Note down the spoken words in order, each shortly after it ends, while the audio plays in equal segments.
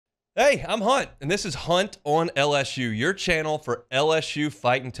Hey, I'm Hunt, and this is Hunt on LSU, your channel for LSU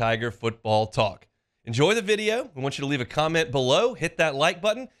Fighting Tiger football talk. Enjoy the video. We want you to leave a comment below, hit that like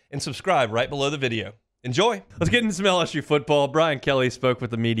button, and subscribe right below the video. Enjoy. Let's get into some LSU football. Brian Kelly spoke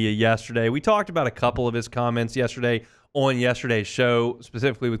with the media yesterday. We talked about a couple of his comments yesterday on yesterday's show,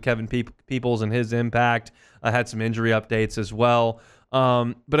 specifically with Kevin Peoples and his impact. I had some injury updates as well.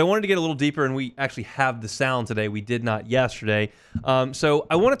 But I wanted to get a little deeper, and we actually have the sound today. We did not yesterday. So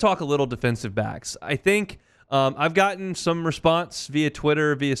I want to talk a little defensive backs. I think I've gotten some response via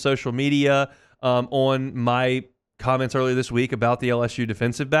Twitter, via social media, on my comments earlier this week about the LSU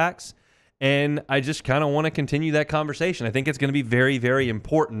defensive backs. And I just kind of want to continue that conversation. I think it's going to be very, very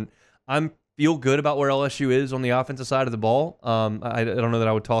important. I feel good about where LSU is on the offensive side of the ball. I don't know that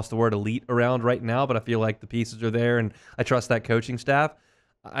I would toss the word elite around right now, but I feel like the pieces are there, and I trust that coaching staff.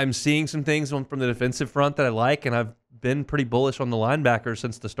 I'm seeing some things from the defensive front that I like, and I've been pretty bullish on the linebackers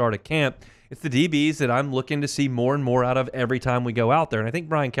since the start of camp. It's the DBs that I'm looking to see more and more out of every time we go out there, and I think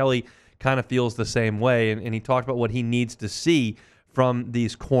Brian Kelly kind of feels the same way, and he talked about what he needs to see from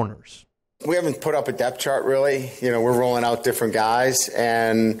these corners. We haven't put up a depth chart, really. We're rolling out different guys,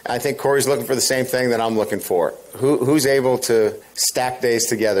 and I think Corey's looking for the same thing that I'm looking for. Who's able to stack days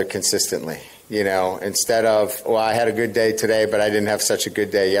together consistently? Instead of, well, I had a good day today, but I didn't have such a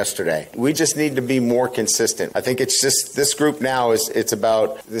good day yesterday. We just need to be more consistent. I think it's just this group now it's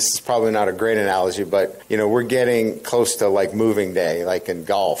about, this is probably not a great analogy, but, we're getting close to like moving day, like in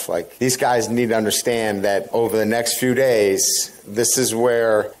golf. Like these guys need to understand that over the next few days, this is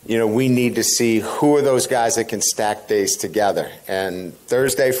where, we need to see who are those guys that can stack days together. And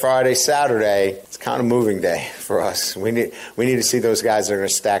Thursday, Friday, Saturday, it's kind of moving day for us. We need to see those guys that are going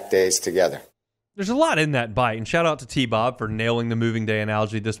to stack days together. There's a lot in that bite, and shout out to T-Bob for nailing the moving day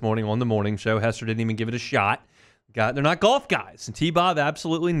analogy this morning on the morning show. Hester didn't even give it a shot. They're not golf guys, and T-Bob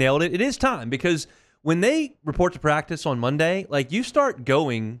absolutely nailed it. It is time, because when they report to practice on Monday, you start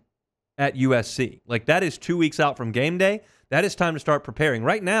going at USC. That is 2 weeks out from game day. That is time to start preparing.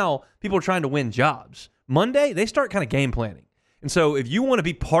 Right now, people are trying to win jobs. Monday, they start kind of game planning. And so if you want to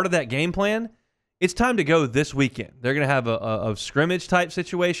be part of that game plan, it's time to go this weekend. They're going to have a scrimmage type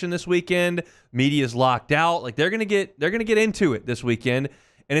situation this weekend. Media's locked out. They're going to get into it this weekend.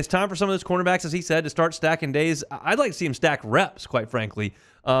 And it's time for some of those cornerbacks, as he said, to start stacking days. I'd like to see them stack reps, quite frankly.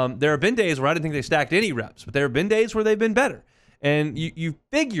 There have been days where I didn't think they stacked any reps, but there have been days where they've been better. And you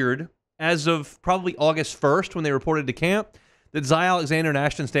figured, as of probably August 1st when they reported to camp, that Zy Alexander and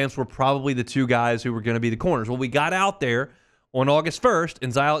Ashton Stamps were probably the two guys who were going to be the corners. Well, we got out there on August 1st,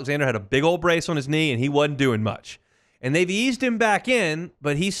 and Zy Alexander had a big old brace on his knee, and he wasn't doing much. And they've eased him back in,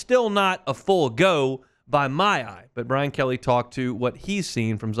 but he's still not a full go by my eye. But Brian Kelly talked to what he's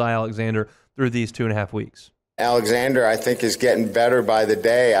seen from Zy Alexander through these 2.5 weeks. Alexander, I think, is getting better by the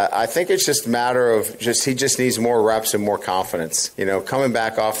day. I think it's just a matter of he just needs more reps and more confidence. Coming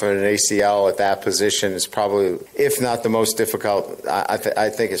back off of an ACL at that position is probably, if not the most difficult, I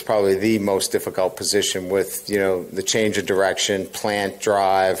think it's probably the most difficult position with, the change of direction, plant,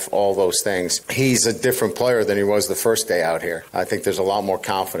 drive, all those things. He's a different player than he was the first day out here. I think there's a lot more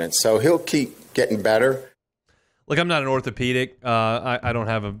confidence. So he'll keep getting better. Look, I'm not an orthopedic. I don't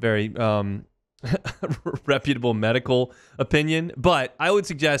have a very reputable medical opinion, but I would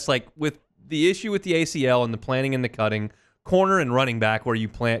suggest, with the issue with the ACL and the planting and the cutting, corner and running back, where you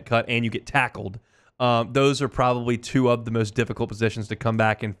plant, cut, and you get tackled, those are probably two of the most difficult positions to come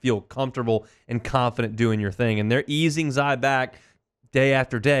back and feel comfortable and confident doing your thing. And they're easing Zy back day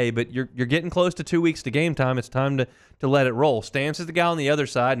after day, but you're getting close to 2 weeks to game time. It's time to let it roll. Stamps is the guy on the other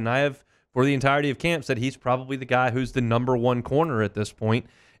side, and I have, for the entirety of camp, said he's probably the guy who's the number one corner at this point.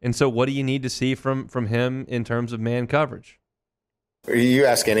 And so what do you need to see from him in terms of man coverage? You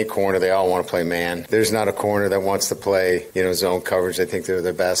ask any corner, they all want to play man. There's not a corner that wants to play, zone coverage. I think they're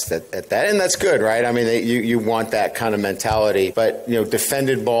the best at that. And that's good, right? I mean, you want that kind of mentality. But,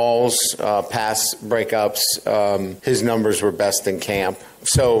 defended balls, pass breakups, his numbers were best in camp.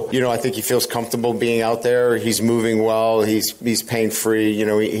 So, I think he feels comfortable being out there. He's moving well. He's pain-free.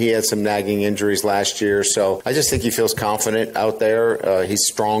 He had some nagging injuries last year. So I just think he feels confident out there. He's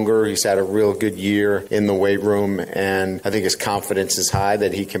stronger. He's had a real good year in the weight room. And I think his confidence is high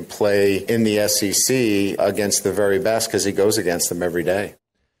that he can play in the SEC against the very best, because he goes against them every day.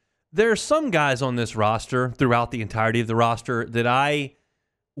 There are some guys on this roster, throughout the entirety of the roster, that I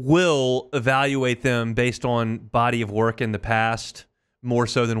will evaluate them based on body of work in the past, more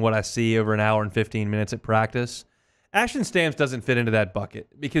so than what I see over an hour and 15 minutes at practice. Ashton Stamps doesn't fit into that bucket,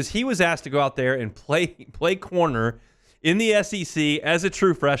 because he was asked to go out there and play corner in the SEC as a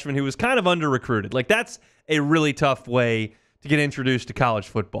true freshman who was kind of under-recruited. That's a really tough way to get introduced to college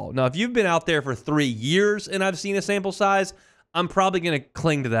football. Now, if you've been out there for 3 years and I've seen a sample size, I'm probably going to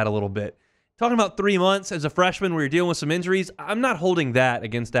cling to that a little bit. Talking about 3 months as a freshman where you're dealing with some injuries, I'm not holding that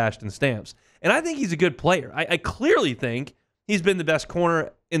against Ashton Stamps. And I think he's a good player. I clearly think he's been the best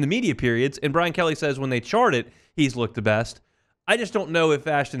corner in the media periods, and Brian Kelly says when they chart it, he's looked the best. I just don't know if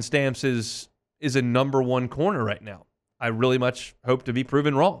Ashton Stamps is a number one corner right now. I really much hope to be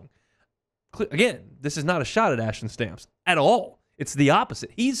proven wrong. Again, this is not a shot at Ashton Stamps at all. It's the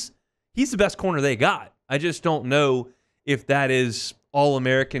opposite. He's the best corner they got. I just don't know if that is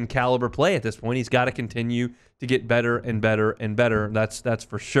all-American caliber play at this point. He's got to continue to get better and better and better. That's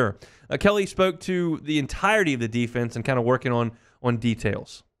for sure. Kelly spoke to the entirety of the defense and kind of working on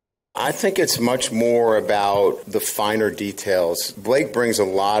details. I think it's much more about the finer details. Blake brings a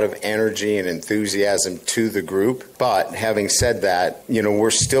lot of energy and enthusiasm to the group, but having said that, we're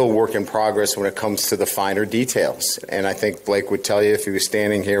still work in progress when it comes to the finer details. And I think Blake would tell you if he was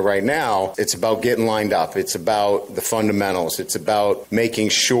standing here right now, it's about getting lined up. It's about the fundamentals. It's about making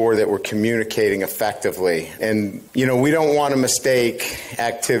sure that we're communicating effectively. And, we don't want to mistake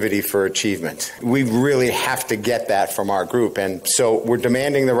activity for achievement. We really have to get that from our group. And so we're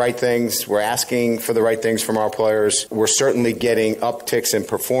demanding the right things. We're asking for the right things from our players. We're certainly getting upticks in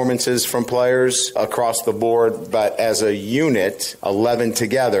performances from players across the board. But as a unit, 11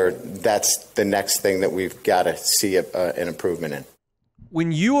 together, that's the next thing that we've got to see an improvement in.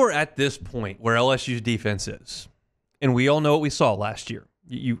 When you are at this point where LSU's defense is, and we all know what we saw last year,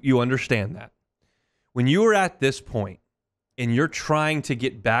 you understand that. When you are at this point and you're trying to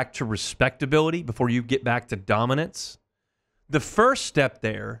get back to respectability before you get back to dominance, the first step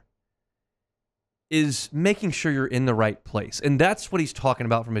there is making sure you're in the right place. And that's what he's talking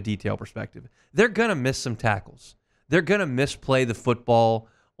about from a detail perspective. They're going to miss some tackles. They're going to misplay the football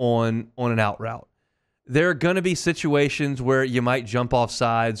on an out route. There are going to be situations where you might jump off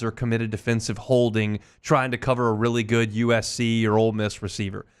sides or commit a defensive holding trying to cover a really good USC or Ole Miss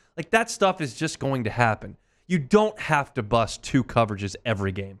receiver. Like, that stuff is just going to happen. You don't have to bust 2 coverages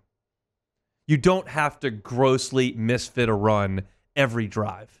every game. You don't have to grossly misfit a run every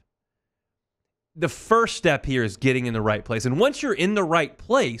drive. The first step here is getting in the right place. And once you're in the right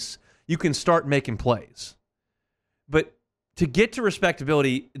place, you can start making plays. But to get to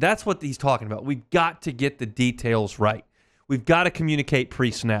respectability, that's what he's talking about. We've got to get the details right. We've got to communicate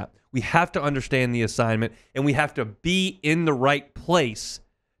pre-snap. We have to understand the assignment, and we have to be in the right place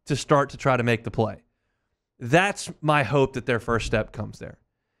to start to try to make the play. That's my hope, that their first step comes there.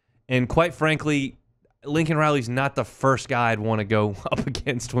 And quite frankly, Lincoln Riley's not the first guy I'd want to go up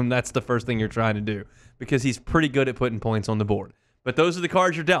against when that's the first thing you're trying to do, because he's pretty good at putting points on the board. But those are the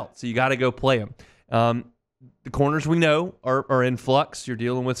cards you're dealt, so you got to go play them. The corners we know are in flux. You're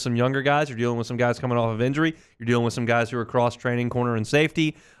dealing with some younger guys. You're dealing with some guys coming off of injury. You're dealing with some guys who are cross-training corner and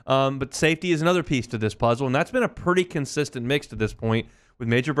safety. But safety is another piece to this puzzle, and that's been a pretty consistent mix to this point, with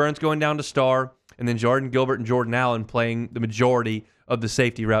Major Burns going down to star, and then Jordan Gilbert and Jordan Allen playing the majority of the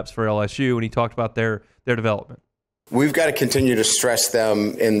safety reps for LSU, and he talked about their development. We've got to continue to stress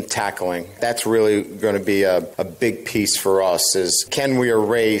them in tackling. That's really going to be a big piece for us, is can we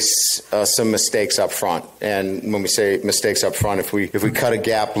erase some mistakes up front? And when we say mistakes up front, if we cut a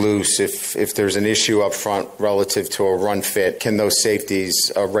gap loose, if there's an issue up front relative to a run fit, can those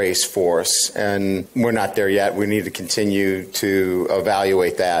safeties erase for us? And we're not there yet. We need to continue to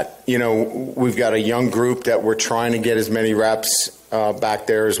evaluate that. We've got a young group that we're trying to get as many reps back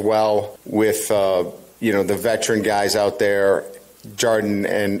there as well, with the veteran guys out there, Jordan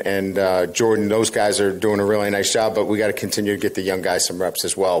and Jordan. Those guys are doing a really nice job, but we got to continue to get the young guys some reps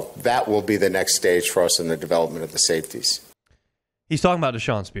as well. That will be the next stage for us in the development of the safeties. He's talking about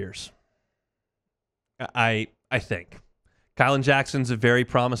Deshaun Spears. I think Kylan Jackson's a very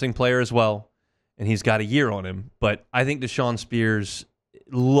promising player as well, and he's got a year on him. But I think Deshaun Spears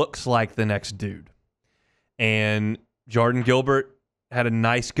looks like the next dude. And Jordan Gilbert had a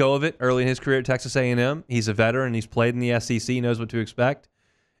nice go of it early in his career at Texas A&M. He's a veteran. He's played in the SEC. He knows what to expect.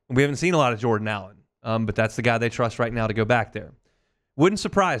 We haven't seen a lot of Jordan Allen, but that's the guy they trust right now to go back there. Wouldn't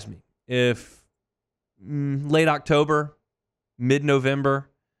surprise me if late October, mid-November,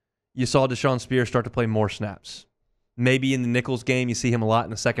 you saw Deshaun Spears start to play more snaps. Maybe in the Nichols game, you see him a lot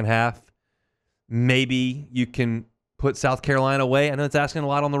in the second half. Maybe you can put South Carolina away. I know it's asking a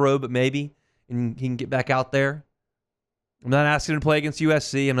lot on the road, but maybe, and he can get back out there. I'm not asking him to play against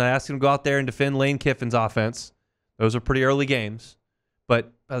USC. I'm not asking him to go out there and defend Lane Kiffin's offense. Those are pretty early games.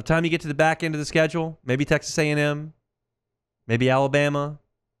 But by the time you get to the back end of the schedule, maybe Texas A&M, maybe Alabama,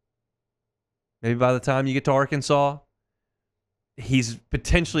 maybe by the time you get to Arkansas, he's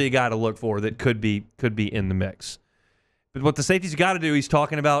potentially a guy to look for that could be in the mix. But what the safeties got to do, he's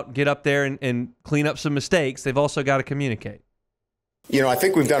talking about get up there and clean up some mistakes. They've also got to communicate. I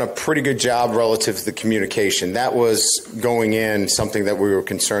think we've done a pretty good job relative to the communication. That was going in something that we were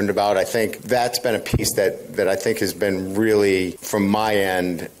concerned about. I think that's been a piece that I think has been really, from my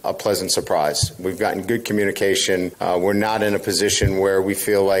end, a pleasant surprise. We've gotten good communication. We're not in a position where we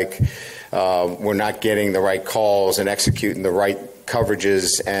feel like we're not getting the right calls and executing the right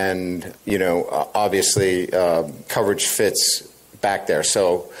coverages, and obviously coverage fits back there.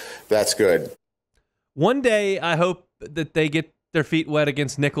 So that's good. One day, I hope that they get their feet wet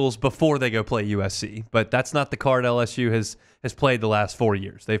against nickels before they go play USC, but that's not the card LSU has played the last 4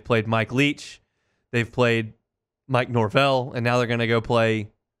 years. They've played Mike Leach, they've played Mike Norvell, and now they're going to go play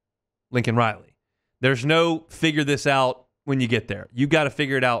Lincoln Riley. There's no figure this out when you get there. You got to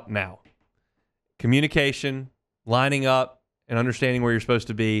figure it out now. Communication, lining up, and understanding where you're supposed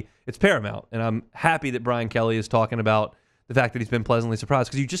to be, it's paramount. And I'm happy that Brian Kelly is talking about the fact that he's been pleasantly surprised,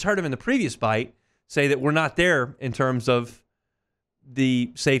 because you just heard him in the previous bite say that we're not there in terms of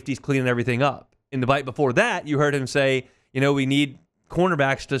the safeties cleaning everything up. In the bite before that, you heard him say, we need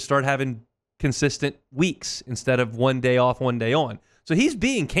cornerbacks to start having consistent weeks instead of one day off, one day on. So he's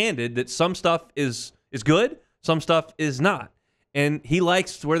being candid that some stuff is good, some stuff is not. And he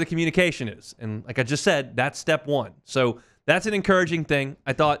likes where the communication is. And like I just said, that's step one. So that's an encouraging thing.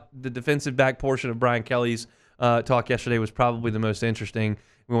 I thought the defensive back portion of Brian Kelly's talk yesterday was probably the most interesting.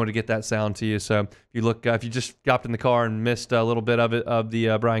 We wanted to get that sound to you. So if you just got in the car and missed a little bit of it, of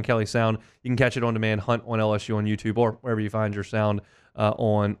the Brian Kelly sound, you can catch it on demand, Hunt on LSU on YouTube, or wherever you find your sound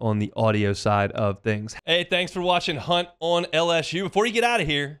on the audio side of things. Hey, thanks for watching Hunt on LSU. Before you get out of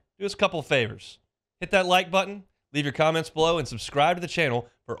here, do us a couple of favors. Hit that like button, leave your comments below, and subscribe to the channel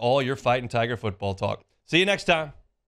for all your Fighting Tiger football talk. See you next time.